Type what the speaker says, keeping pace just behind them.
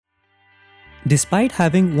Despite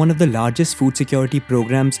having one of the largest food security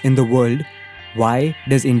programs in the world, why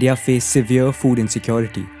does India face severe food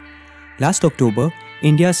insecurity? Last October,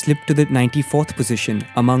 India slipped to the 94th position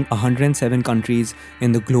among 107 countries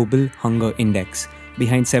in the Global Hunger Index,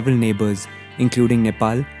 behind several neighbors, including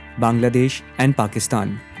Nepal, Bangladesh, and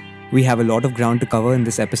Pakistan. We have a lot of ground to cover in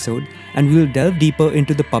this episode, and we will delve deeper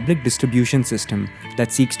into the public distribution system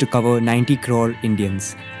that seeks to cover 90 crore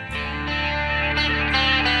Indians.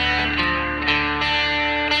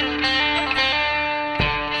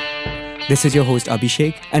 This is your host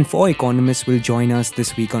Abhishek, and four economists will join us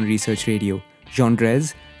this week on Research Radio: Jean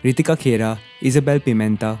Drèze, Ritika Khera, Isabel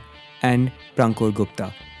Pimenta, and Prankor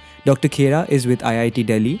Gupta. Dr. Khera is with IIT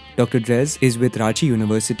Delhi, Dr. Drèze is with Ranchi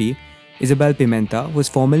University, Isabel Pimenta was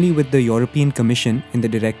formerly with the European Commission in the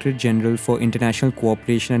Directorate General for International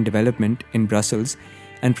Cooperation and Development in Brussels,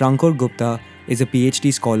 and Prankor Gupta is a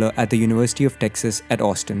PhD scholar at the University of Texas at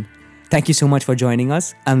Austin. Thank you so much for joining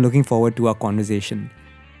us. I'm looking forward to our conversation.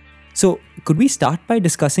 So, could we start by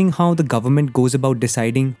discussing how the government goes about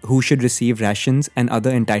deciding who should receive rations and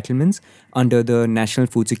other entitlements under the National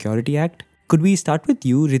Food Security Act? Could we start with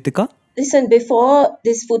you, Ritika? Listen, before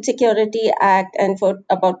this Food Security Act and for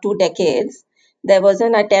about 2 decades, there was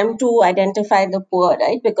an attempt to identify the poor,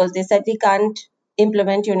 right? Because they said we can't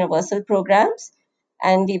implement universal programs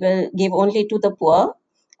and we will give only to the poor.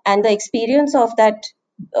 And the experience of that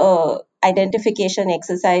identification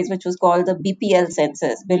exercise, which was called the BPL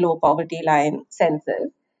census, below poverty line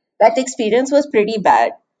census, that experience was pretty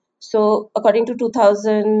bad. So, according to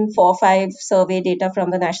 2004-5 survey data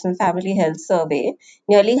from the National Family Health Survey,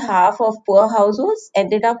 nearly half of poor households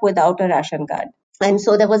ended up without a ration card. And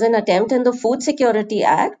so, there was an attempt in the Food Security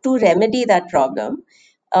Act to remedy that problem.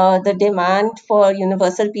 The demand for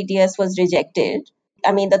universal PDS was rejected.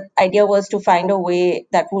 I mean, the idea was to find a way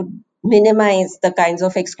that would minimize the kinds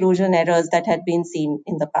of exclusion errors that had been seen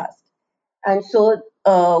in the past. And so,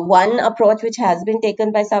 one approach which has been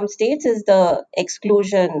taken by some states is the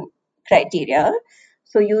exclusion criteria.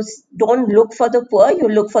 So, you don't look for the poor, you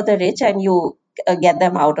look for the rich and you get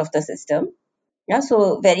them out of the system. Yeah,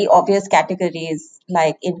 so very obvious categories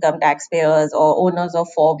like income taxpayers or owners of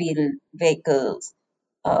four-wheel vehicles.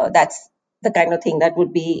 That's the kind of thing that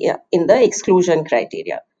would be in the exclusion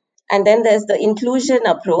criteria. And then there's the inclusion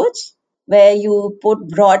approach, where you put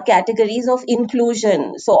broad categories of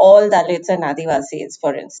inclusion. So all Dalits and Adivasis,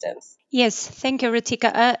 for instance. Yes, thank you,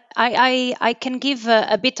 Ritika. I can give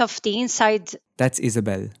a bit of the insight. That's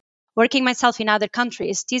Isabel. Working myself in other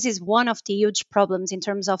countries, this is one of the huge problems in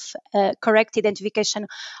terms of correct identification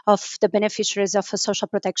of the beneficiaries of a social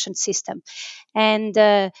protection system.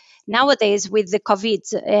 And nowadays, with the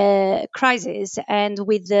COVID crisis and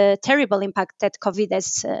with the terrible impact that COVID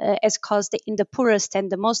has caused in the poorest and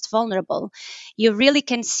the most vulnerable, you really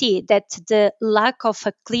can see that the lack of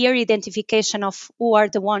a clear identification of who are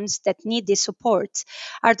the ones that need this support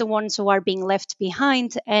are the ones who are being left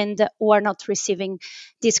behind and who are not receiving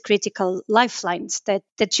these critical lifelines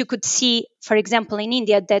that you could see, for example, in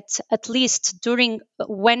India, that at least during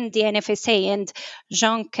when the NFSA, and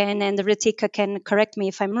Jean and Ritika can correct me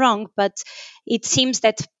if I'm wrong, but it seems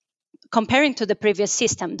that comparing to the previous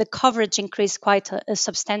system, the coverage increased quite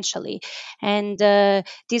substantially. And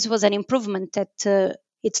this was an improvement that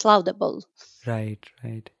it's laudable. Right.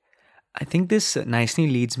 I think this nicely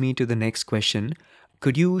leads me to the next question.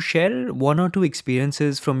 Could you share one or two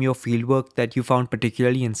experiences from your fieldwork that you found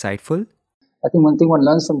particularly insightful? I think one thing one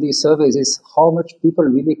learns from these surveys is how much people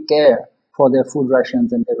really care for their food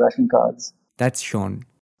rations and their ration cards. That's Sean.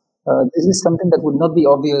 This is something that would not be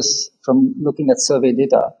obvious from looking at survey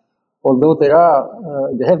data, although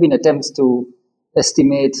there have been attempts to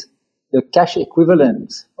estimate the cash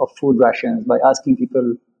equivalent of food rations by asking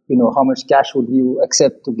people, how much cash would you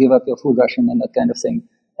accept to give up your food ration and that kind of thing.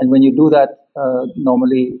 And when you do that,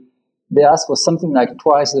 normally they ask for something like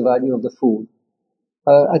twice the value of the food.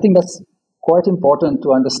 I think that's quite important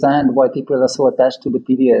to understand why people are so attached to the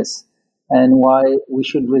PDS and why we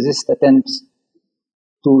should resist attempts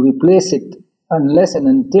to replace it unless and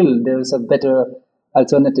until there is a better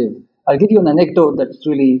alternative. I'll give you an anecdote that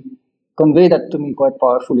really conveyed that to me quite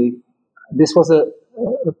powerfully. This was a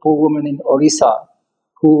poor woman in Orissa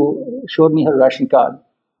who showed me her ration card.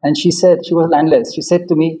 And she said, she was landless. She said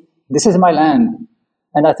to me, "This is my land."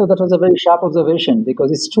 And I thought that was a very sharp observation,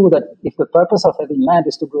 because it's true that if the purpose of having land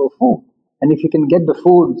is to grow food, and if you can get the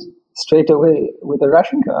food straight away with a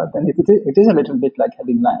ration card, then it is a little bit like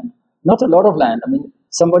having land. Not a lot of land. I mean,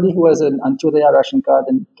 somebody who has an Antyodaya ration card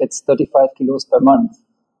and gets 35 kilos per month,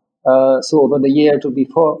 so over the year to be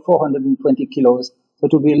 420 kilos, so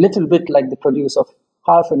to be a little bit like the produce of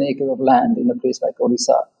half an acre of land in a place like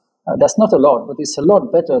Orissa. That's not a lot, but it's a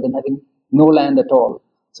lot better than having no land at all.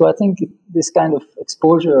 So I think this kind of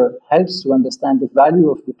exposure helps to understand the value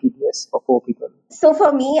of the PDS for poor people. So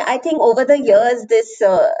for me, I think over the years, this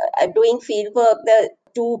doing field work, the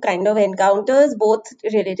two kind of encounters, both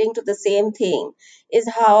relating to the same thing, is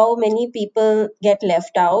how many people get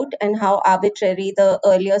left out and how arbitrary the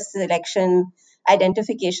earlier selection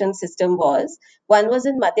identification system was. One was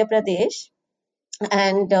in Madhya Pradesh,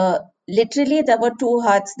 and literally there were two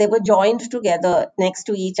huts. They were joined together next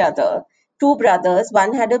to each other. Two brothers.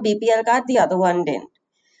 One had a BPL card, the other one didn't.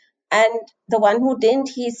 And the one who didn't,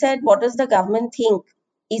 he said, "What does the government think?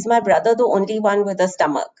 Is my brother the only one with a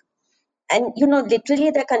stomach?" And, literally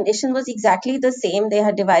their condition was exactly the same. They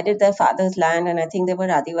had divided their father's land, and I think they were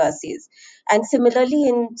Adivasis. And similarly,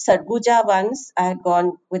 in Sarguja once, I had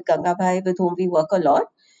gone with Gangabhai, with whom we work a lot,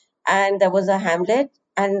 and there was a hamlet,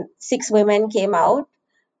 and six women came out.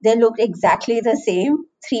 They looked exactly the same.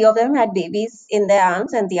 Three of them had babies in their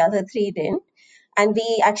arms, and the other three didn't. And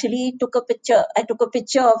we actually took a picture. I took a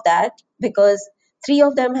picture of that because three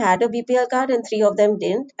of them had a BPL card and three of them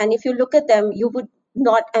didn't. And if you look at them, you would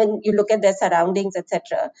not, and you look at their surroundings,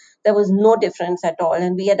 etc., there was no difference at all.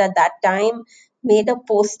 And we had at that time made a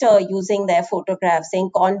poster using their photograph saying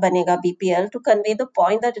 "Kaun Banega BPL" to convey the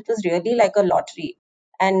point that it was really like a lottery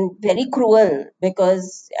and very cruel.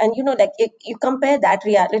 Because, and like, you compare that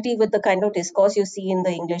reality with the kind of discourse you see in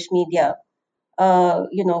the English media,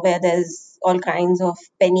 where there's all kinds of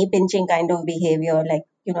penny pinching kind of behavior, like,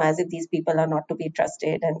 as if these people are not to be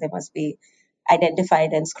trusted and they must be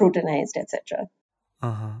identified and scrutinized, etc.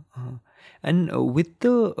 Uh-huh, uh-huh. And with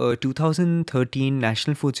the 2013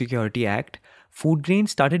 National Food Security Act, food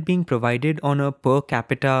grains started being provided on a per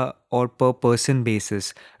capita or per person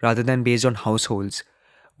basis rather than based on households.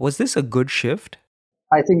 Was this a good shift?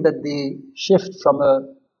 I think that the shift from a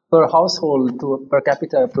per household to a per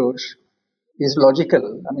capita approach is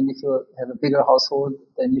logical. I mean, if you have a bigger household,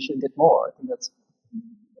 then you should get more. I think that's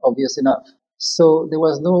obvious enough. So there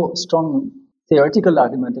was no strong theoretical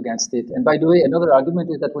argument against it. And by the way, another argument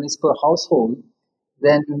is that when it's per household,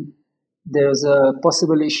 then there's a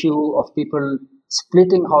possible issue of people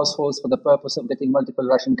splitting households for the purpose of getting multiple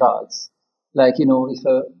ration cards. Like, if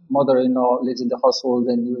a mother-in-law lives in the household,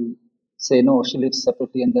 then you will say, no, she lives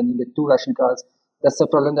separately, and then you get two ration cards. That's a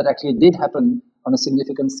problem that actually did happen on a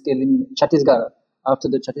significant scale in Chhattisgarh. After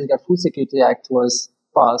the Chhattisgarh Food Security Act was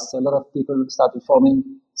passed, a lot of people started forming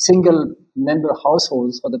single member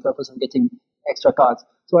households for the purpose of getting extra cards.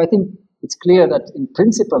 So I think it's clear that in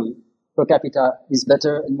principle, per capita is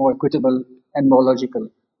better and more equitable and more logical.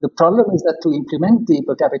 The problem is that to implement the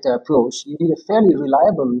per capita approach, you need a fairly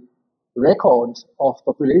reliable record of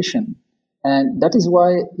population. And that is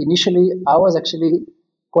why initially I was actually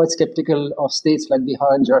quite skeptical of states like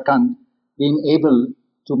Bihar and Jharkhand being able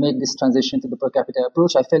to make this transition to the per capita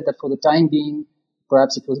approach. I felt that for the time being,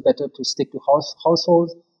 perhaps it was better to stick to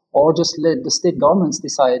households or just let the state governments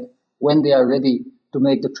decide when they are ready to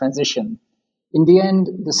make the transition. In the end,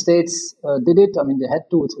 the states did it. I mean, they had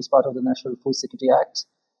to. It was part of the National Food Security Act.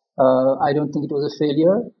 I don't think it was a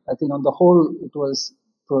failure. I think on the whole, it was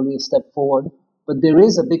probably a step forward. But there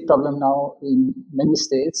is a big problem now in many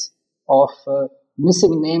states of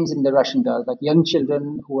missing names in the ration cards, like young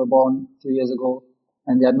children who were born a few years ago,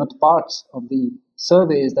 and they are not part of the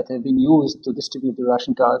surveys that have been used to distribute the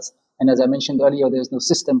ration cards. And as I mentioned earlier, there's no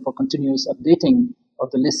system for continuous updating of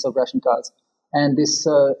the lists of ration cards. And these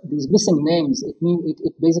missing names,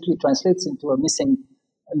 it basically translates into missing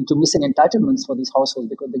entitlements for these households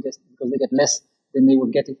because they get less than they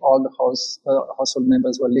would get if all the household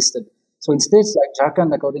members were listed. So in states like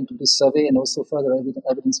Jharkhand, according to this survey and also further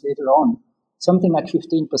evidence later on, something like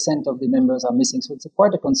 15% of the members are missing. So it's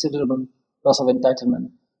quite a considerable loss of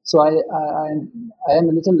entitlement. So I am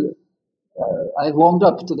a little I warmed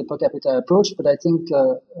up to the per capita approach, but I think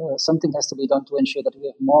something has to be done to ensure that we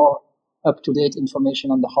have more up-to-date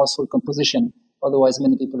information on the household composition. Otherwise,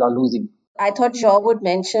 many people are losing. I thought Shaw would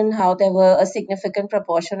mention how there were a significant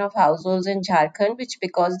proportion of households in Jharkhand, which,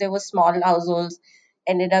 because they were small households,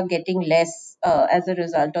 ended up getting less as a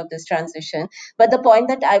result of this transition. But the point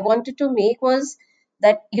that I wanted to make was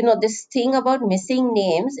that, this thing about missing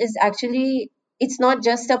names is actually, it's not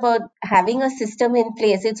just about having a system in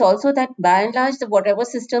place. It's also that by and large, whatever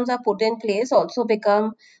systems are put in place also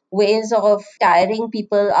become ways of tiring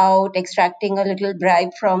people out, extracting a little bribe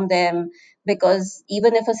from them, because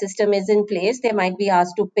even if a system is in place, they might be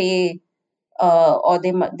asked to pay, or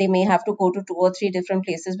they may have to go to two or three different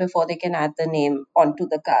places before they can add the name onto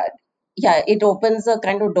the card. Yeah, it opens a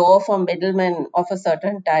kind of door for middlemen of a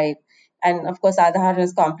certain type. And of course, Aadhaar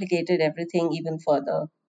has complicated everything even further.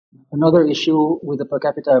 Another issue with the per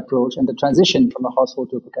capita approach and the transition from a household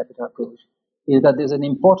to a per capita approach is that there's an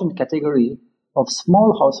important category of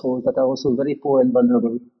small households that are also very poor and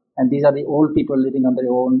vulnerable. And these are the old people living on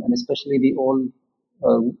their own, and especially the old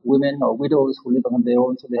women or widows who live on their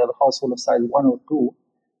own. So they have a household of size 1 or 2.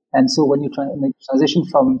 And so when you transition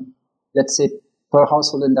from, let's say, per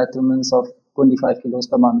household entitlements of 25 kilos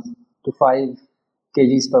per month to 5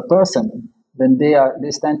 kgs per person, then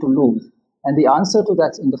they stand to lose. And the answer to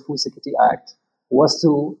that in the Food Security Act was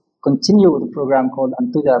to continue the program called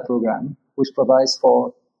Antyodaya program, which provides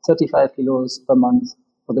for 35 kilos per month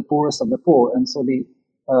for the poorest of the poor. And so the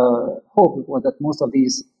hope was that most of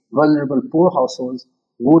these vulnerable poor households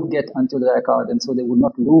would get Antyodaya card, and so they would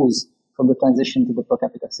not lose from the transition to the per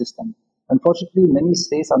capita system. Unfortunately, many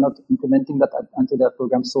states are not implementing that Antyodaya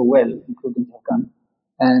program so well, including Jharkhand.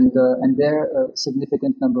 And there are a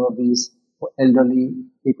significant number of these elderly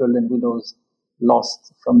people and widows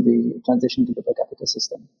lost from the transition to the per capita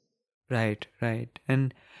system. Right.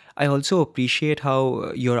 And I also appreciate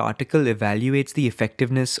how your article evaluates the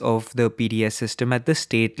effectiveness of the PDS system at the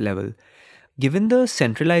state level. Given the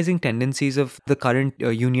centralizing tendencies of the current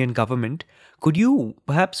union government, could you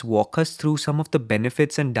perhaps walk us through some of the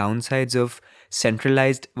benefits and downsides of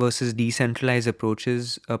centralized versus decentralized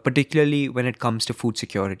approaches, particularly when it comes to food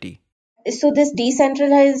security? So this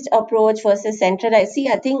decentralized approach versus centralized, see,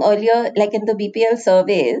 I think earlier, like in the BPL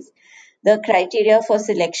surveys, the criteria for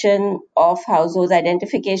selection of households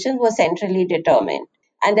identification was centrally determined.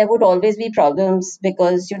 And there would always be problems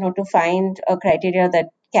because, to find a criteria that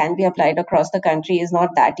can be applied across the country is not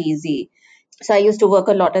that easy. So I used to work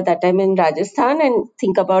a lot at that time in Rajasthan and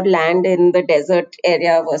think about land in the desert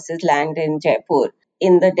area versus land in Jaipur.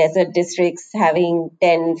 In the desert districts, having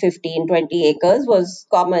 10, 15, 20 acres was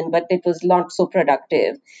common, but it was not so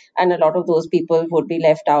productive. And a lot of those people would be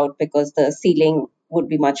left out because the ceiling would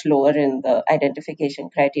be much lower in the identification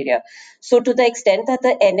criteria. So, to the extent that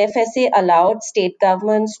the NFSA allowed state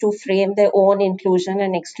governments to frame their own inclusion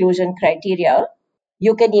and exclusion criteria,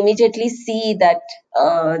 you can immediately see that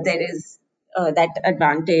there is that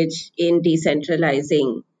advantage in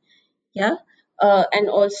decentralizing. Yeah. And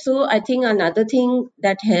also, I think another thing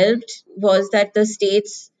that helped was that the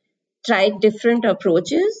states tried different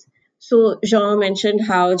approaches. So, Jean mentioned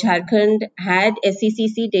how Jharkhand had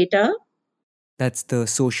SECC data That's the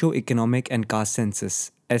Socio-Economic and Caste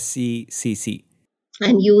Census, SECC.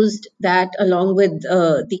 and used that along with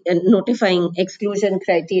the notifying exclusion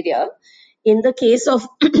criteria. In the case of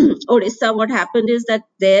Odisha, what happened is that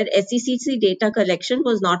their SECC data collection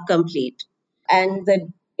was not complete. And the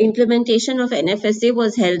implementation of NFSA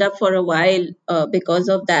was held up for a while because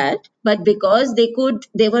of that. But because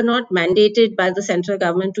they were not mandated by the central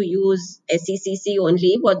government to use SECC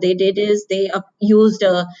only, what they did is they used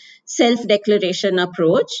a self-declaration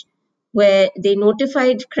approach where they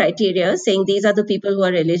notified criteria saying these are the people who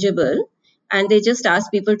are eligible, and they just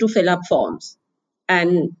asked people to fill up forms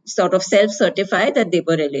and sort of self-certify that they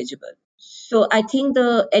were eligible. So I think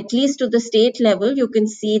at least to the state level, you can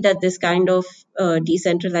see that this kind of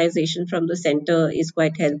decentralization from the center is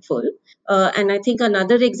quite helpful. And I think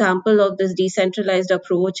another example of this decentralized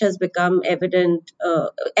approach has become evident.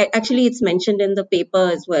 Actually, it's mentioned in the paper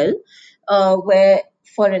as well, where,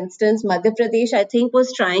 for instance, Madhya Pradesh, I think,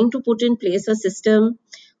 was trying to put in place a system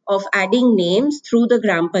of adding names through the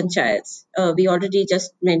Gram Panchayats. We already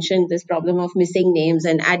just mentioned this problem of missing names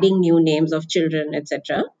and adding new names of children,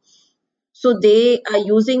 etc. So they are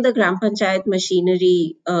using the Gram Panchayat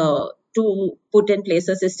machinery to put in place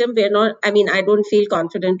a system. I don't feel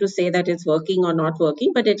confident to say that it's working or not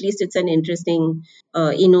working, but at least it's an interesting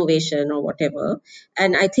innovation or whatever.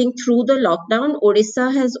 And I think through the lockdown,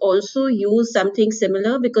 Odisha has also used something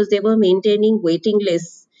similar because they were maintaining waiting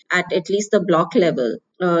lists at least the block level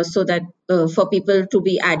so that for people to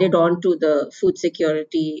be added on to the food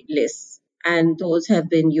security lists. And those have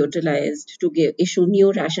been utilized to issue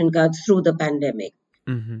new ration cards through the pandemic.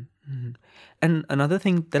 And another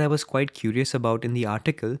thing that I was quite curious about in the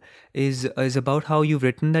article is about how you've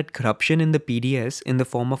written that corruption in the PDS in the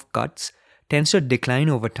form of cuts tends to decline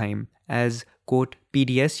over time as, quote,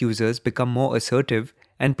 PDS users become more assertive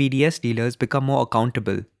and PDS dealers become more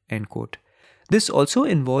accountable, end quote. This also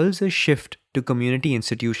involves a shift to community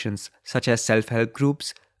institutions such as self-help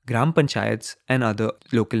groups, gram panchayats, and other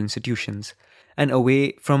local institutions, and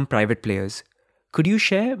away from private players. Could you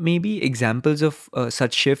share maybe examples of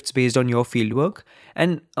such shifts based on your fieldwork?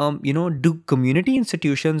 And, do community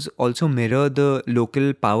institutions also mirror the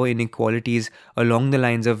local power inequalities along the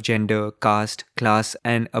lines of gender, caste, class,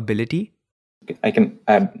 and ability? I can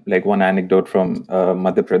add one anecdote from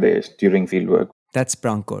Madhya Pradesh during fieldwork. That's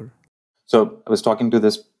Prankor. So I was talking to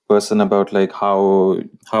this person about like how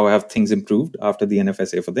have things improved after the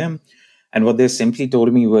NFSA for them. And what they simply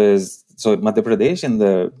told me was, so Madhya Pradesh, in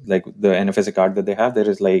the NFSA card that they have, there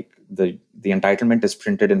is like the entitlement is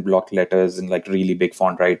printed in block letters in like really big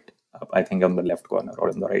font, right up, I think on the left corner or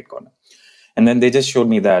in the right corner. And then they just showed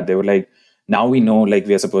me that. They were like, now we know like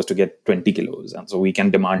we are supposed to get 20 kilos. And so we can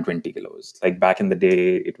demand 20 kilos. Like back in the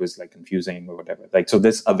day, it was like confusing or whatever. Like, so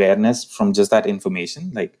this awareness from just that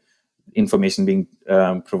information, like information being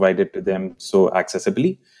provided to them so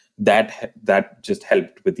accessibly, that just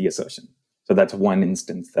helped with the assertion. So that's one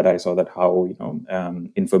instance that I saw that how,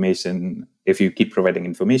 information, if you keep providing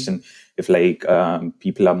information, if like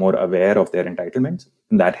people are more aware of their entitlements,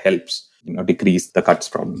 that helps, decrease the cuts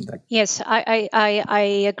problem. Yes,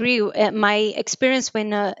 I agree. My experience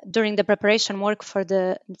when during the preparation work for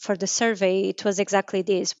the survey, it was exactly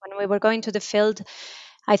this. When we were going to the field,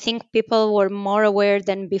 I think people were more aware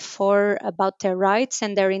than before about their rights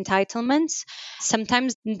and their entitlements.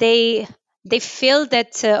 Sometimes they feel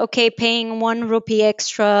that paying 1 rupee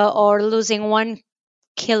extra or losing 1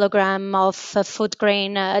 kilogram of food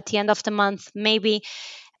grain at the end of the month, maybe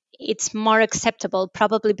it's more acceptable,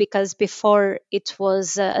 probably because before it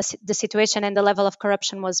was the situation and the level of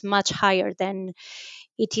corruption was much higher than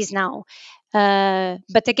it is now.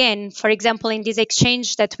 But again, for example, in this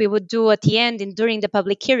exchange that we would do at the end and during the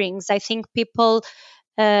public hearings, I think people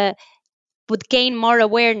would gain more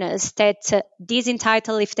awareness that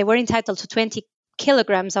if they were entitled to 20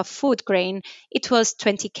 kilograms of food grain, it was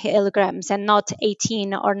 20 kilograms and not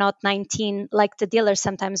 18 or not 19, like the dealer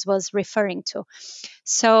sometimes was referring to.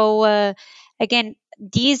 So again,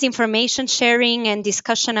 these information sharing and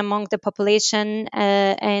discussion among the population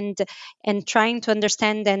and trying to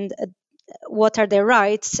understand and what are their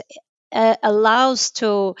rights allows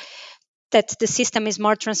that the system is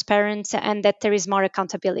more transparent and that there is more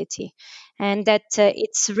accountability, and that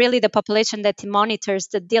it's really the population that monitors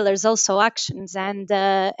the dealers' also actions, and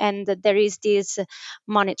there is this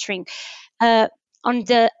monitoring. On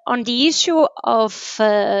the issue of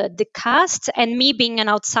the caste and me being an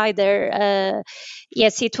outsider,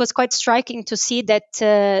 yes, it was quite striking to see that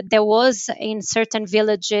there was in certain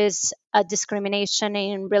villages a discrimination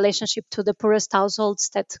in relationship to the poorest households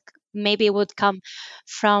that maybe would come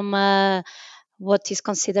from what is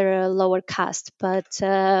considered a lower caste. But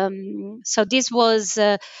so this was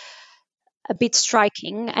a bit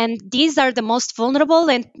striking, and these are the most vulnerable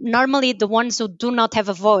and normally the ones who do not have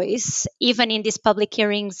a voice, even in these public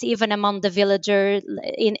hearings, even among the villager,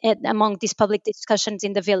 among these public discussions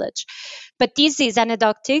in the village. But this is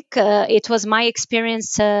anecdotic. It was my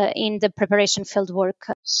experience in the preparation field work.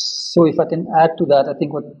 So if I can add to that, I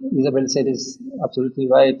think what Isabel said is absolutely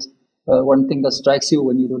right. One thing that strikes you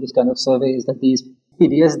when you do this kind of survey is that these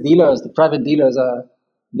PDS dealers, the private dealers, are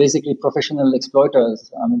basically professional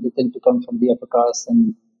exploiters. I mean, they tend to come from the upper caste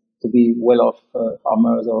and to be well-off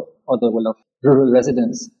farmers or other well-off rural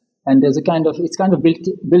residents. And there's it's kind of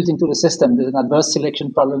built into the system. There's an adverse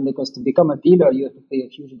selection problem because to become a dealer, you have to pay a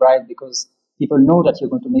huge bribe because people know that you're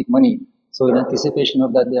going to make money. So in anticipation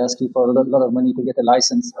of that, they ask you for a lot of money to get a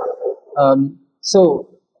license.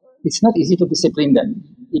 So it's not easy to discipline them.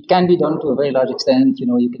 It can be done to a very large extent.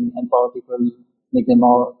 You can empower people, make them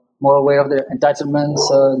more aware of their entitlements,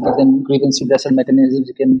 give them grievance redressal mechanisms.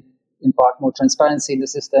 You can impart more transparency in the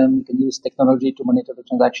system. You can use technology to monitor the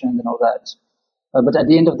transactions and all that. But at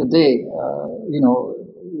the end of the day,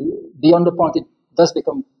 beyond the point, it does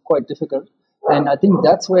become quite difficult. And I think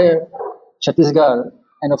that's where Chhattisgarh,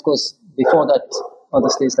 and of course, before that, other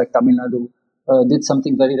states like Tamil Nadu, did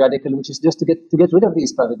something very radical, which is just to get rid of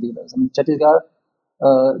these private dealers. I mean, Chhattisgarh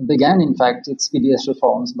began, in fact, its PDS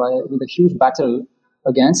reforms with a huge battle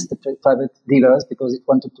against the private dealers because it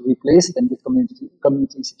wanted to replace them with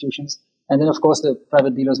community institutions. And then, of course, the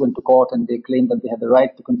private dealers went to court and they claimed that they had the right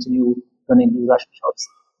to continue running these ration shops.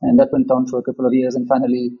 And that went on for a couple of years. And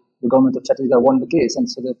finally, the government of Chhattisgarh won the case. And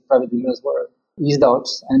so the private dealers were eased out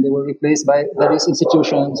and they were replaced by various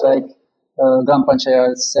institutions like Gram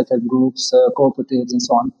Panchayats, self-help groups, cooperatives, and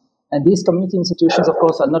so on. And these community institutions, of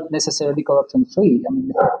course, are not necessarily corruption-free. I mean,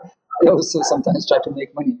 they also sometimes try to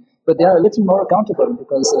make money. But they are a little more accountable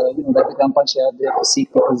because, like the Gram Panchayat, they have to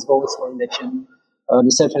seek people's votes for election.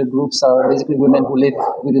 The self-help groups are basically women who live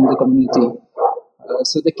within the community.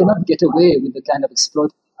 So they cannot get away with the kind of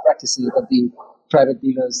exploitative practices that the private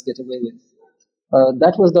dealers get away with.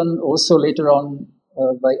 That was done also later on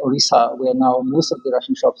by Orissa, where now most of the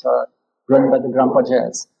ration shops are run by the Gram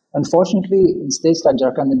Panchayats. Unfortunately, in states like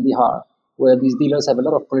Jharkhand and Bihar, where these dealers have a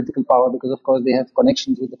lot of political power because, of course, they have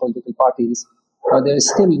connections with the political parties, there is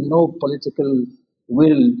still no political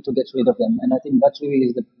will to get rid of them. And I think that really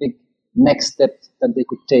is the big next step that they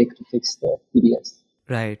could take to fix the PDS.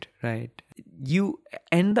 Right. You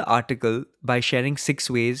end the article by sharing 6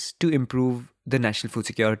 ways to improve the National Food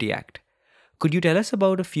Security Act. Could you tell us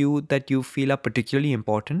about a few that you feel are particularly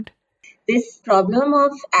important? This problem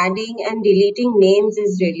of adding and deleting names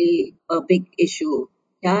is really a big issue.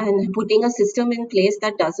 Yeah, and putting a system in place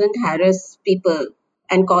that doesn't harass people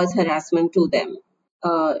and cause harassment to them.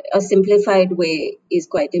 A simplified way is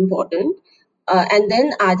quite important. And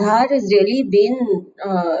then Aadhaar has really been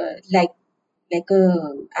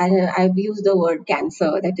I've used the word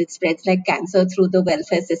cancer, that it spreads like cancer through the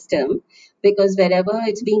welfare system, because wherever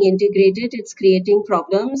it's being integrated, it's creating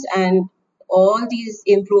problems, and all these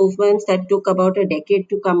improvements that took about a decade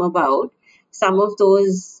to come about, some of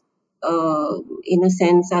those, in a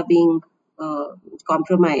sense, are being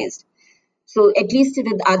compromised. So at least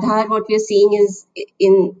with Aadhaar, what we're seeing is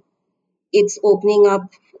it's opening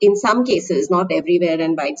up in some cases, not everywhere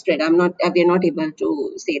and widespread. We're not able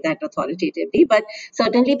to say that authoritatively, but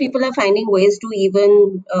certainly people are finding ways to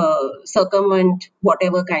even circumvent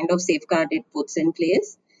whatever kind of safeguard it puts in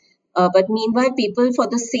place. But meanwhile, people, for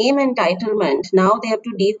the same entitlement, now they have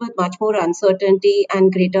to deal with much more uncertainty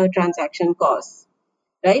and greater transaction costs,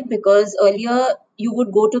 right? Because earlier you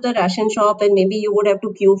would go to the ration shop and maybe you would have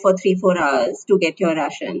to queue for 3-4 hours to get your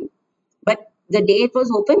ration. But the day it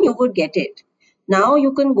was open, you would get it. Now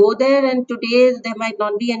you can go there, and today there might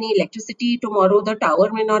not be any electricity. Tomorrow the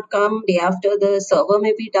tower may not come. Day after the server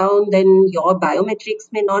may be down. Then your biometrics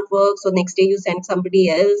may not work. So next day you send somebody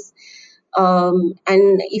else. And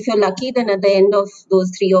if you're lucky, then at the end of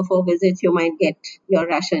those 3 or 4 visits, you might get your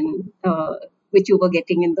ration, which you were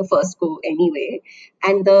getting in the first go anyway.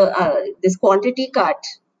 And this quantity cut,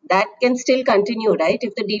 that can still continue, right?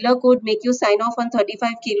 If the dealer could make you sign off on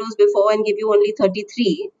 35 kilos before and give you only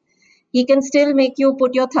 33, he can still make you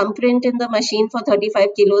put your thumbprint in the machine for 35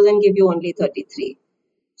 kilos and give you only 33.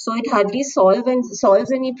 So it hardly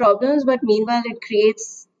solves any problems, but meanwhile it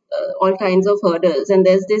creates all kinds of hurdles. And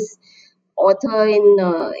there's this author in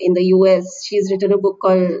the US. She's written a book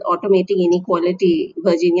called Automating Inequality,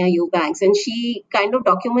 Virginia Eubanks, and she kind of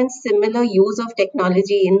documents similar use of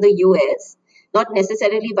technology in the US. Not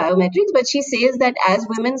necessarily biometrics, but she says that as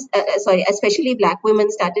especially Black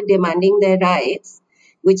women started demanding their rights,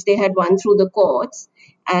 which they had won through the courts,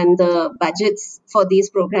 and the budgets for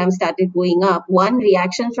these programs started going up, one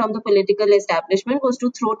reaction from the political establishment was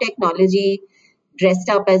to throw technology dressed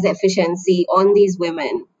up as efficiency on these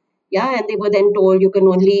women. Yeah, and they were then told you can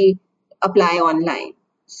only apply online.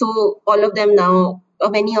 So all of them now,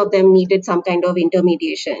 or many of them, needed some kind of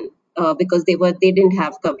intermediation because they didn't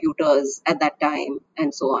have computers at that time,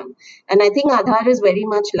 and so on. And I think Aadhaar is very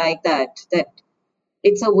much like that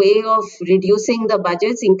it's a way of reducing the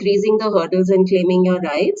budgets, increasing the hurdles, and claiming your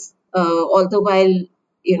rights, all the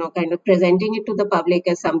while, kind of presenting it to the public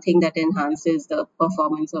as something that enhances the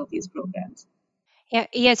performance of these programs. Yeah,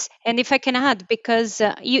 yes, and if I can add, because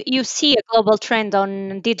you see a global trend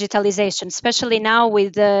on digitalization, especially now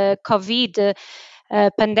with the COVID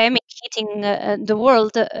pandemic hitting the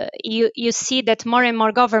world, you see that more and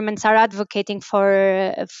more governments are advocating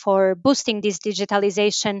for boosting this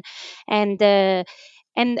digitalization,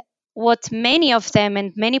 and what many of them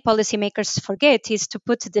and many policymakers forget is to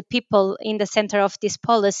put the people in the center of this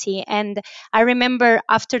policy. And I remember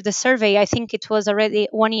after the survey, I think it was already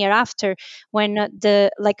 1 year after, when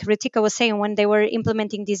like Ritika was saying, when they were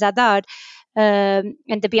implementing this Aadhaar and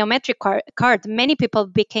the biometric card, many people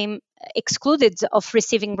became excluded of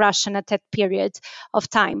receiving ration at that period of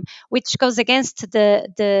time, which goes against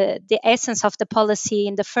the essence of the policy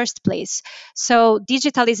in the first place. So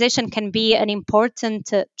digitalization can be an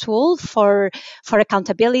important tool for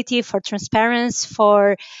accountability, for transparency,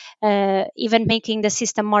 for even making the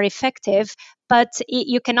system more effective. But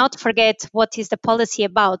you cannot forget what is the policy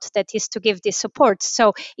about, that is to give this support.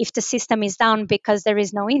 So if the system is down because there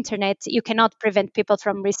is no internet, you cannot prevent people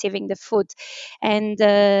from receiving the food. And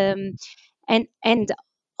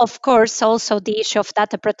of course also the issue of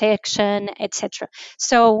data protection, etc.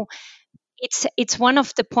 So it's one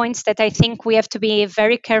of the points that I think we have to be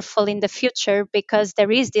very careful in the future, because there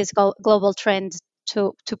is this global trend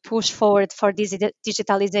to push forward for this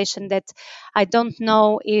digitalization that I don't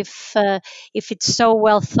know if it's so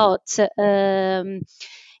well thought in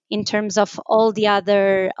terms of all the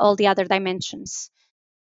other dimensions.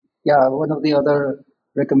 Yeah, one of the other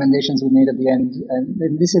recommendations we made at the end,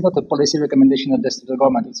 and this is not a policy recommendation addressed to the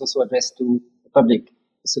government, it's also addressed to the public,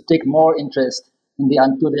 is to take more interest in the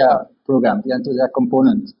Antyodaya program, the Antyodaya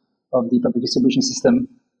component of the public distribution system,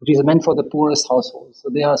 which is meant for the poorest households. So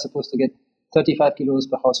they are supposed to get 35 kilos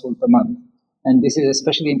per household per month. And this is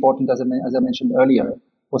especially important, as I mentioned earlier,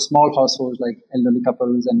 for small households like elderly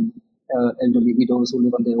couples and elderly widows who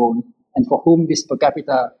live on their own, and for whom this per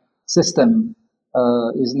capita system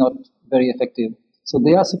is not very effective. So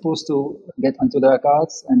they are supposed to get onto their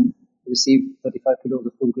cards and receive 35 kilos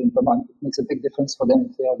of food grain per month. It makes a big difference for them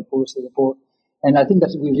if they are the poorest of the poor. And I think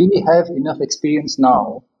that we really have enough experience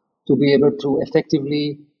now to be able to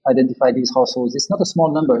effectively identify these households. It's not a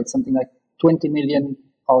small number. It's something like 20 million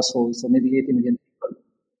households, or maybe 80 million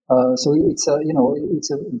people. So it's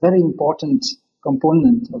a very important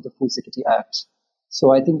component of the Food Security Act.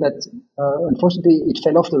 So I think that unfortunately it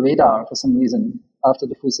fell off the radar for some reason after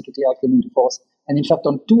the Food Security Act came into force. And in fact,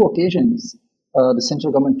 on 2 occasions, the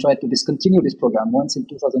central government tried to discontinue this program. Once in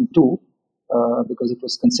 2002, because it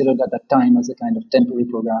was considered at that time as a kind of temporary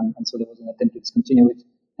program, and so there was an attempt to discontinue it.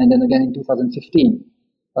 And then again in 2015.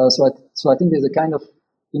 So I think there's a kind of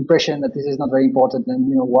impression that this is not very important, and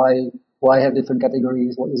why have different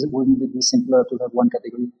categories? Wouldn't it be simpler to have one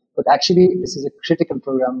category? But actually, this is a critical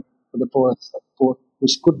program for the poorest of the poor,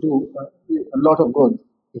 which could do a lot of good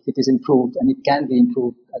if it is improved, and it can be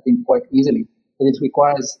improved, I think, quite easily. But it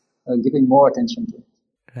requires giving more attention to it.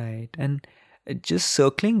 Right. And just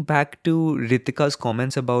circling back to Ritika's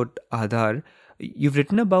comments about Aadhaar, you've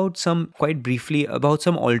written about quite briefly about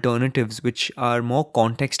some alternatives which are more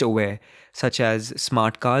context aware, such as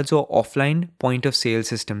smart cards or offline point of sale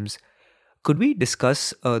systems. Could we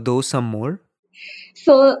discuss those some more?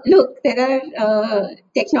 So, look, there are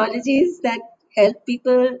technologies that help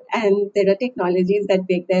people, and there are technologies that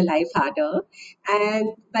make their life harder.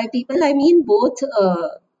 And by people, I mean both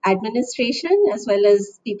administration as well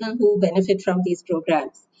as people who benefit from these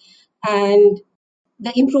programs. And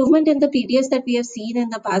the improvement in the PDS that we have seen in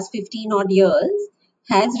the past 15 odd years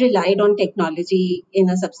has relied on technology in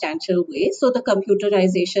a substantial way. So the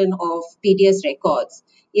computerization of PDS records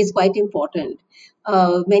is quite important.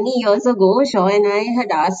 Many years ago, Shaw and I had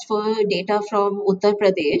asked for data from Uttar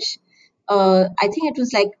Pradesh. I think it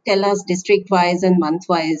was like tell us district-wise and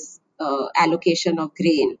month-wise allocation of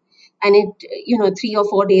grain. And it, 3 or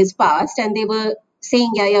 4 days passed, and they were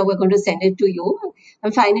saying, yeah, we're going to send it to you.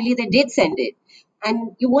 And finally, they did send it.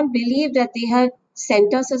 And you won't believe that they had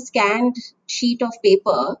sent us a scanned sheet of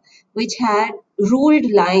paper which had ruled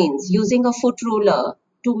lines using a foot ruler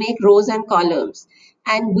to make rows and columns.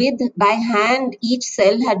 And by hand, each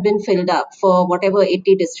cell had been filled up for whatever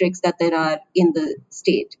 80 districts that there are in the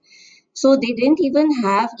state. So they didn't even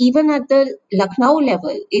have, even at the Lucknow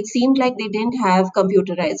level, it seemed like they didn't have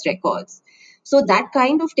computerized records. So that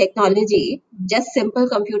kind of technology, just simple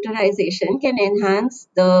computerization, can enhance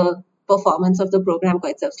the performance of the program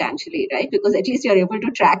quite substantially, right? Because at least you're able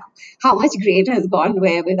to track how much grain has gone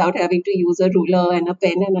where without having to use a ruler and a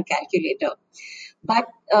pen and a calculator. But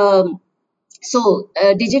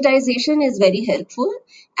digitization is very helpful,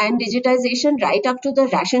 and digitization right up to the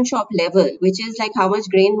ration shop level, which is like how much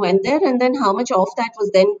grain went there and then how much of that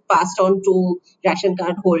was then passed on to ration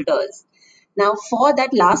card holders. Now, for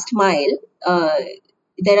that last mile,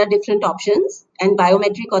 there are different options, and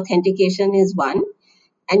biometric authentication is one.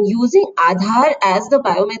 And using Aadhaar as the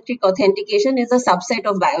biometric authentication is a subset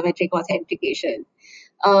of biometric authentication.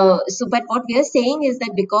 But what we are saying is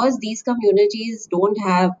that because these communities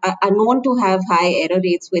are known to have high error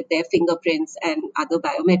rates with their fingerprints and other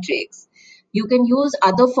biometrics, you can use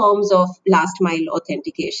other forms of last mile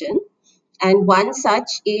authentication. And one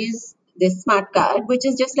such is this smart card, which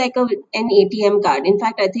is just like an ATM card. In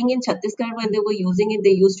fact, I think in Chhattisgarh, when they were using it,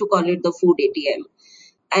 they used to call it the food ATM.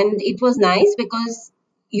 And it was nice because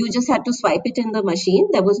you just had to swipe it in the machine.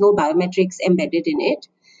 There was no biometrics embedded in it.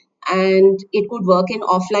 And it could work in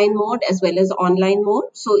offline mode as well as online mode.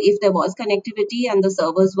 So if there was connectivity and the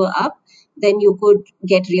servers were up, then you could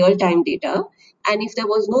get real-time data. And if there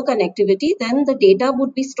was no connectivity, then the data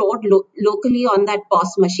would be stored locally on that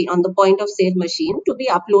POS machine, on the point of sale machine, to be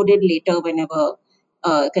uploaded later whenever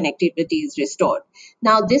connectivity is restored.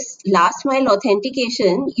 Now, this last mile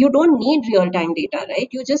authentication, you don't need real-time data, right?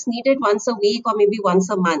 You just need it once a week or maybe once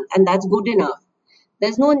a month, and that's good enough.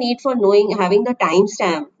 There's no need for having the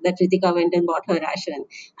timestamp that Ritika went and bought her ration.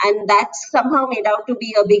 And that's somehow made out to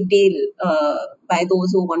be a big deal by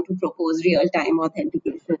those who want to propose real-time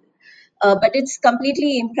authentication. But it's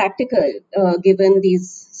completely impractical given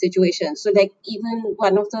these situations. So like even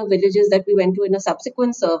one of the villages that we went to in a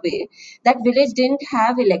subsequent survey, that village didn't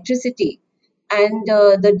have electricity. And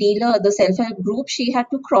the dealer, the self-help group, she had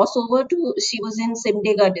to cross over she was in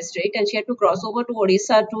Simdega district, and she had to cross over to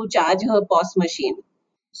Odisha to charge her POS machine.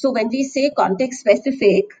 So when we say context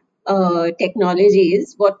specific,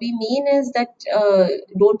 technologies, what we mean is that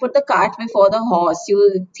don't put the cart before the horse.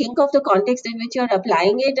 You think of the context in which you're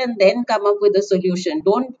applying it and then come up with a solution.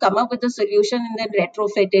 Don't come up with a solution and then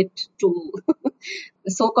retrofit it to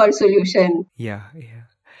the so-called solution. Yeah, yeah.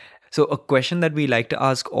 So, a question that we like to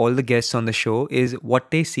ask all the guests on the show is what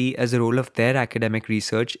they see as the role of their academic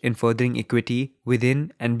research in furthering equity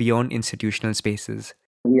within and beyond institutional spaces.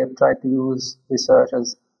 We have tried to use research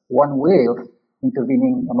as one way of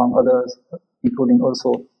intervening among others, including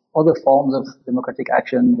also other forms of democratic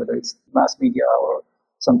action, whether it's mass media or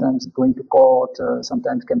sometimes going to court,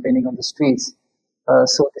 sometimes campaigning on the streets.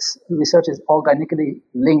 So this research is organically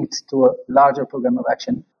linked to a larger program of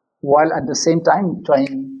action, while at the same time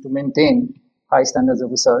trying to maintain high standards of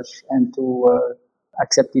research and to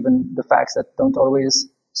accept even the facts that don't always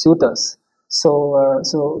suit us.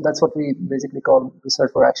 So that's what we basically call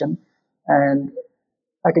research for action. And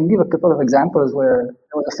I can give a couple of examples where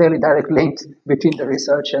there was a fairly direct link between the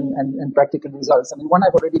research and practical results. I mean, one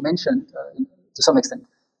I've already mentioned to some extent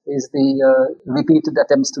is the repeated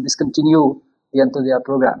attempts to discontinue the Antyodaya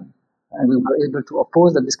program. And we were able to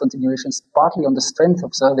oppose the discontinuations partly on the strength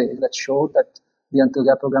of surveys that showed that the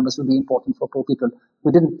Antyodaya program was really important for poor people.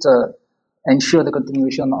 We didn't ensure the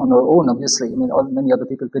continuation on our own, obviously. I mean, many other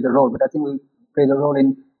people played a role, but I think we played a role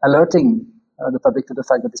in alerting the public to the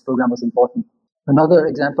fact that this program was important. Another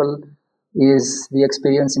example is the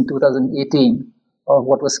experience in 2018 of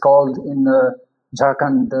what was called in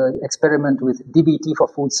Jharkhand the experiment with DBT for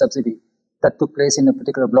food subsidy that took place in a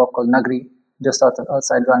particular block called Nagri, just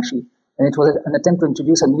outside Ranchi. And it was an attempt to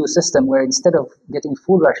introduce a new system where instead of getting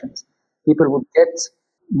food rations, people would get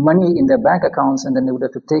money in their bank accounts and then they would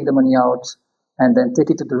have to take the money out and then take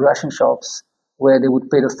it to the ration shops where they would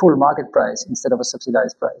pay the full market price instead of a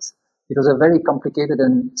subsidized price. It was a very complicated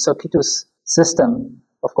and circuitous system,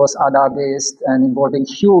 of course, Aadhaar-based and involving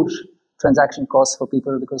huge transaction costs for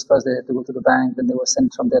people because first they had to go to the bank, then they were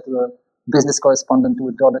sent from there to a business correspondent to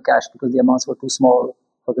withdraw the cash because the amounts were too small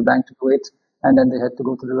for the bank to do it. And then they had to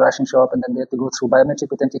go to the ration shop and then they had to go through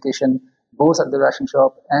biometric authentication, both at the ration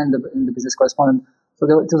shop and in the business correspondent. So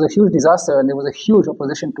it was a huge disaster and there was a huge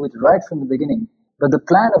opposition to it right from the beginning. But the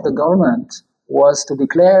plan of the government was to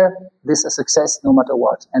declare this a success no matter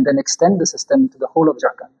what and then extend the system to the whole of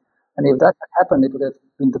Jharkhand. And if that had happened, it would have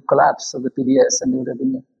been the collapse of the PDS and there would have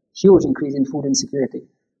been a huge increase in food insecurity.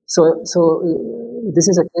 So this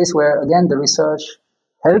is a case where, again, the research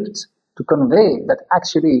helped to convey that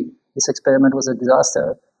actually this experiment was a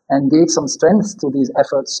disaster and gave some strength to these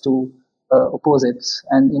efforts to oppose it.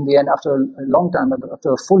 And in the end, after a long time,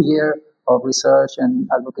 after a full year of research and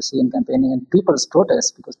advocacy and campaigning and people's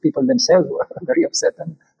protests, because people themselves were very upset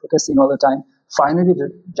and protesting all the time, finally the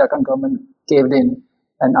Jharkhand government caved in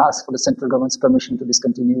and asked for the central government's permission to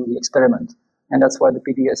discontinue the experiment. And that's why the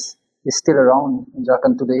PDS is still around in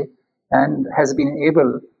Jharkhand today and has been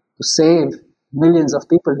able to save millions of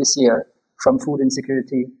people this year from food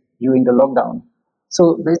insecurity during the lockdown.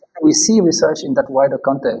 So basically we see research in that wider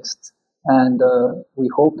context and we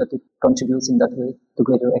hope that it contributes in that way to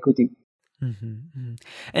greater equity. Mm-hmm, mm-hmm.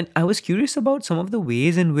 And I was curious about some of the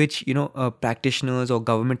ways in which, practitioners or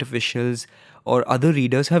government officials or other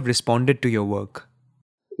readers have responded to your work.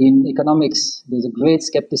 In economics, there's a great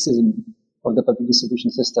skepticism of the public distribution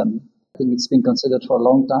system. I think it's been considered for a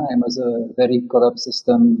long time as a very corrupt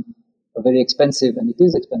system, very expensive, and it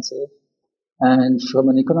is expensive. And from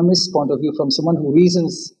an economist's point of view, from someone who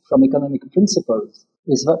reasons from economic principles,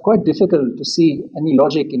 it's quite difficult to see any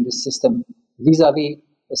logic in this system vis-a-vis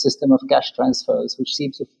a system of cash transfers, which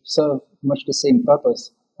seems to serve much the same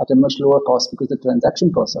purpose at a much lower cost because the transaction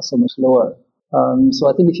costs are so much lower. So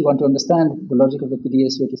I think if you want to understand the logic of the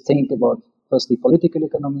PDS, you have to think about firstly political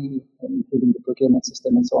economy, including the procurement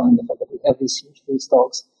system and so on, and the fact that we have these huge food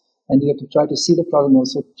stocks. And you have to try to see the problem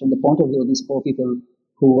also from the point of view of these poor people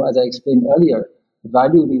who, as I explained earlier,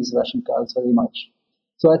 value these ration cards very much.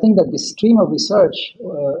 So I think that this stream of research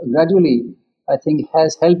gradually, I think,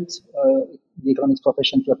 has helped the economics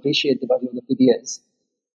profession to appreciate the value of the PDS.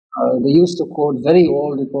 They used to quote very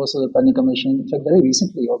old reports of the Planning Commission. In fact, very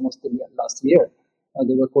recently, almost in the last year,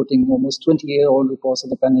 they were quoting almost 20-year-old reports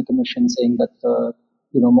of the Planning Commission saying that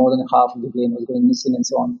more than half of the grain was going missing and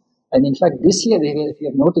so on. And in fact, this year, if you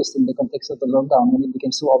have noticed in the context of the lockdown, when it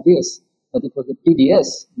became so obvious that it was the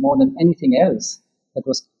PDS more than anything else that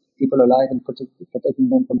was keeping people alive and protecting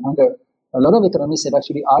them from hunger, a lot of economists have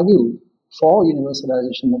actually argued for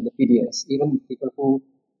universalization of the PDS, even people who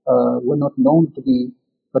were not known to be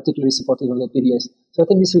particularly supportive of the PDS. So I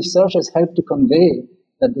think this research has helped to convey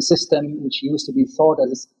that the system, which used to be thought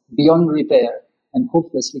as beyond repair and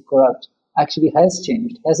hopelessly corrupt, actually has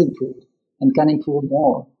changed, has improved, and can improve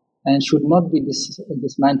more. and should not be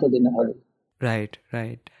dismantled in a hurry. Right,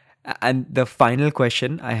 right. And the final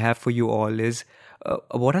question I have for you all is,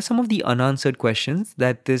 what are some of the unanswered questions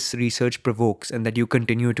that this research provokes and that you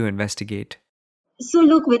continue to investigate? So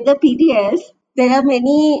look, with the PDS, there are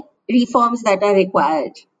many reforms that are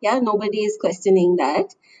required. Yeah, nobody is questioning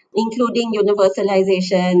that, including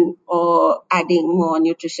universalization or adding more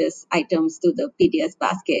nutritious items to the PDS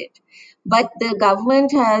basket. But the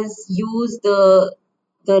government has used the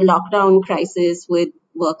lockdown crisis with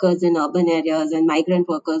workers in urban areas and migrant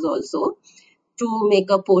workers also to make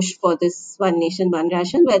a push for this one nation, one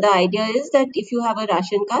ration, where the idea is that if you have a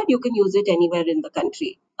ration card, you can use it anywhere in the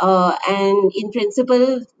country. And in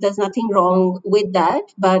principle, there's nothing wrong with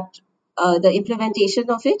that, but the implementation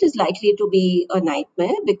of it is likely to be a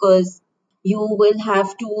nightmare because you will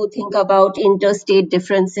have to think about interstate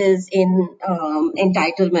differences in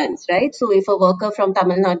entitlements, right? So if a worker from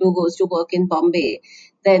Tamil Nadu goes to work in Bombay,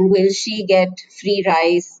 then will she get free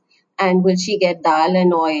rice? And will she get dal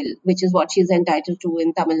and oil, which is what she's entitled to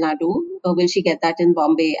in Tamil Nadu? Or will she get that in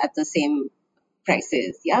Bombay at the same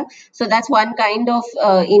prices? Yeah. So that's one kind of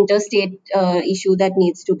interstate issue that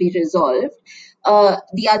needs to be resolved.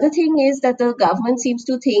 The other thing is that the government seems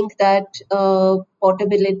to think that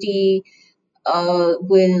portability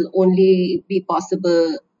will only be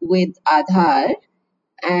possible with Aadhaar.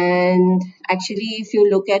 And actually, if you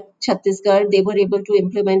look at Chhattisgarh, they were able to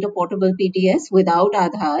implement a portable PDS without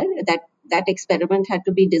Aadhaar. That experiment had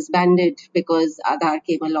to be disbanded because Aadhaar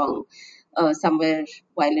came along somewhere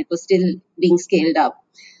while it was still being scaled up.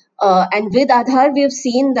 And with Aadhaar, we have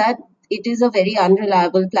seen that it is a very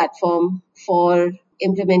unreliable platform for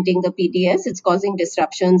implementing the PDS. It's causing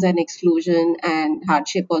disruptions and exclusion and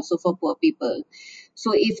hardship also for poor people.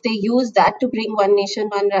 So if they use that to bring one nation,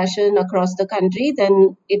 one ration across the country,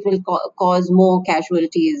 then it will cause more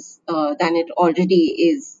casualties than it already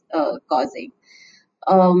is causing.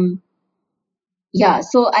 So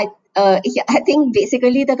I think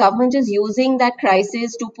basically the government is using that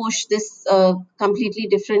crisis to push this completely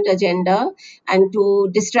different agenda and to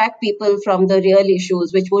distract people from the real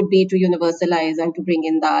issues, which would be to universalize and to bring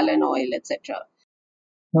in dal and oil, etc.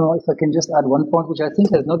 Now, if I can just add one point, which I think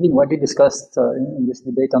has not been widely discussed in this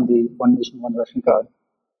debate on the one nation, one ration card.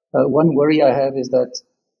 One worry I have is that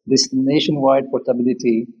this nationwide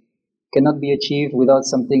portability cannot be achieved without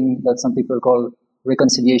something that some people call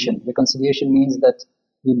reconciliation. Reconciliation means that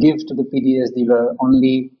you give to the PDS dealer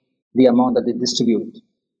only the amount that they distribute,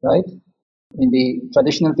 right? In the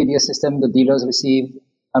traditional PDS system, the dealers receive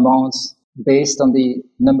amounts based on the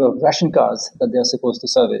number of ration cards that they are supposed to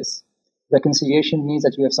service. Reconciliation means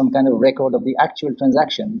that you have some kind of record of the actual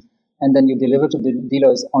transactions, and then you deliver to the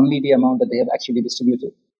dealers only the amount that they have actually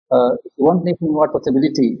distributed. If you want nationwide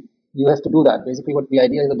portability, you have to do that. Basically, what the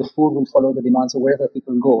idea is that the food will follow the demand. So wherever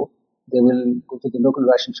people go, they will go to the local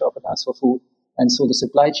ration shop and ask for food. And so the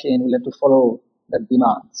supply chain will have to follow that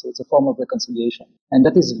demand. So it's a form of reconciliation. And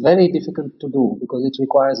that is very difficult to do because it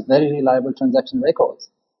requires very reliable transaction records.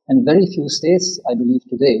 And very few states, I believe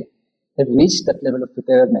today, have reached that level of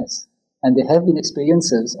preparedness. And there have been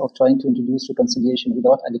experiences of trying to introduce reconciliation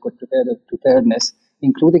without adequate preparedness,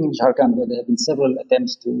 including in Jharkhand, where there have been several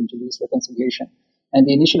attempts to introduce reconciliation. And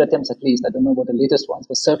the initial attempts, at least, I don't know about the latest ones,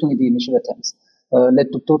 but certainly the initial attempts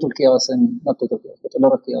led to total chaos and not total chaos, but a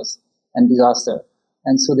lot of chaos and disaster.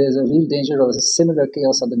 And so there's a real danger of a similar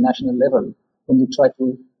chaos at the national level when you try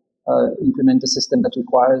to implement a system that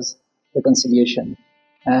requires reconciliation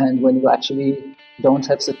and when you actually don't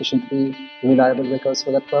have sufficiently reliable records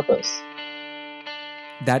for that purpose.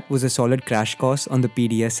 That was a solid crash course on the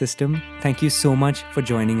PDS system. Thank you so much for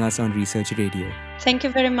joining us on Research Radio. Thank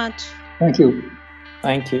you very much. Thank you.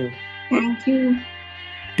 Thank you. Thank you.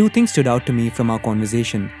 Two things stood out to me from our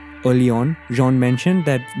conversation. Early on, Jean mentioned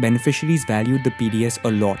that beneficiaries valued the PDS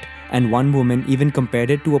a lot, and one woman even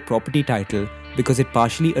compared it to a property title because it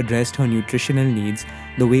partially addressed her nutritional needs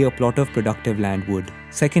the way a plot of productive land would.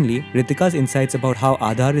 Secondly, Ritika's insights about how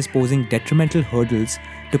Aadhaar is posing detrimental hurdles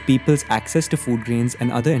to people's access to food grains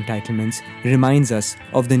and other entitlements reminds us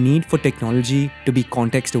of the need for technology to be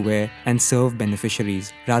context-aware and serve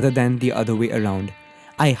beneficiaries, rather than the other way around.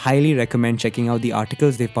 I highly recommend checking out the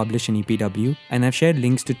articles they've published in EPW, and I've shared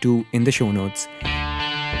links to 2 in the show notes.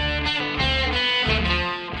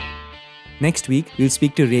 Next week, we'll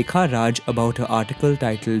speak to Rekha Raj about her article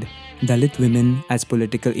titled Dalit Women as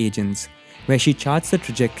Political Agents, where she charts the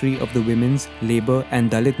trajectory of the women's, labour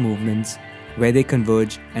and Dalit movements, where they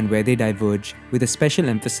converge and where they diverge, with a special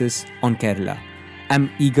emphasis on Kerala. I'm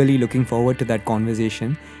eagerly looking forward to that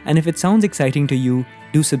conversation, and if it sounds exciting to you,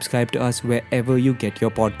 do subscribe to us wherever you get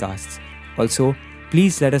your podcasts. Also,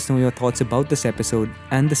 Please let us know your thoughts about this episode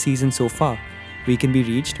and the season so far. We can be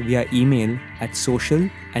reached via email at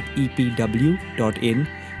social@epw.in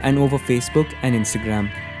and over Facebook and Instagram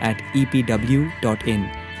at epw.in.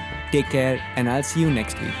 Take care, and I'll see you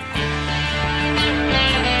next week.